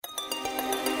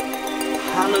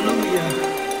Hallelujah.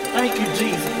 Thank you,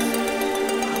 Jesus.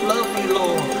 I love you,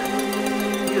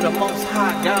 Lord. You're the most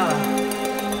high God.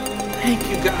 Thank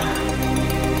you, God.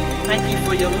 Thank you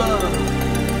for your love.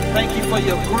 Thank you for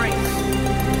your grace.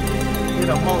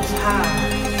 You're the most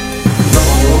high.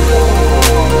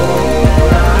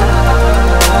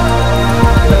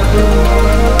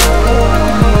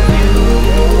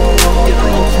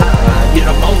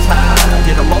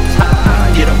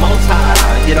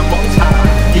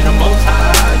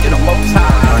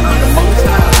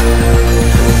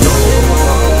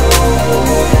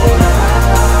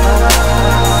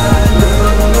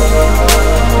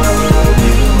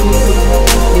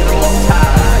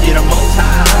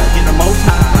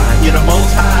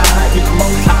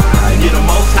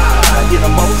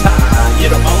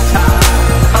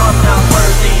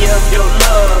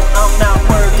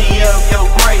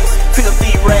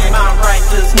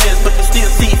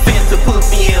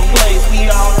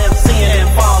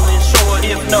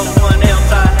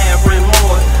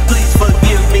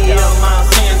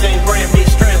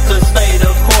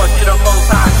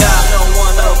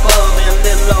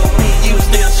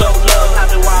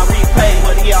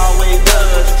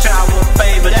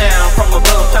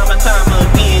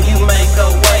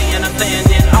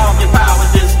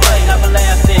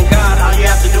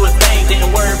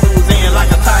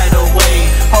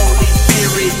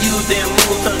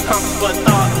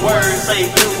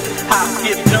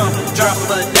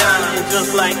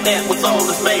 Just like that was all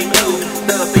that's made new.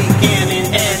 The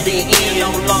beginning and the end. No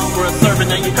longer a servant,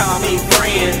 now you call me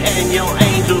friend. And your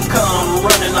angels come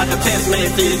running like a text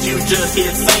message. You just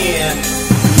hit send.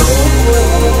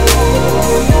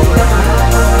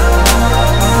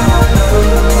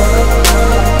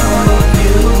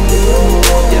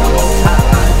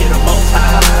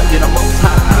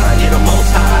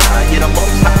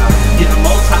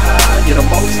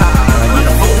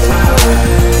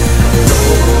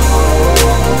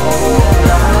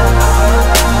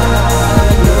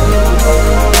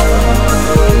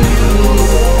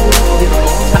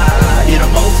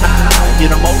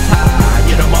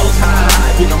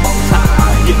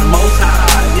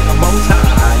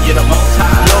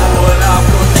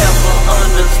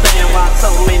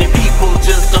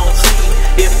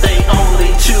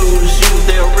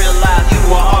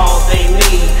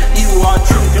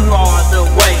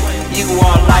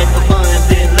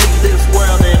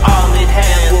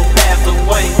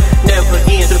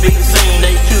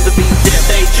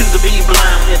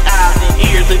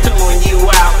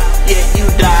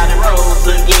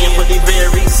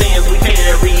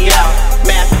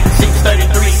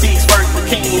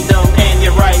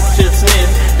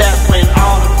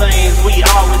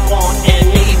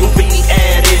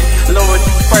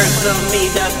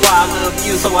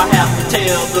 So I have to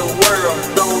tell the world,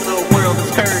 though the world is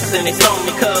cursed and they stone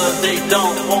me cause they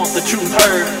don't want the truth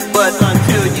heard. But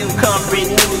until you come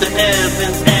renew the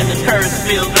heavens and this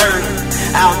curse-filled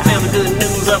earth, I'll tell the good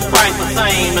news of Christ the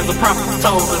same as the prophet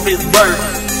told of his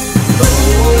birth.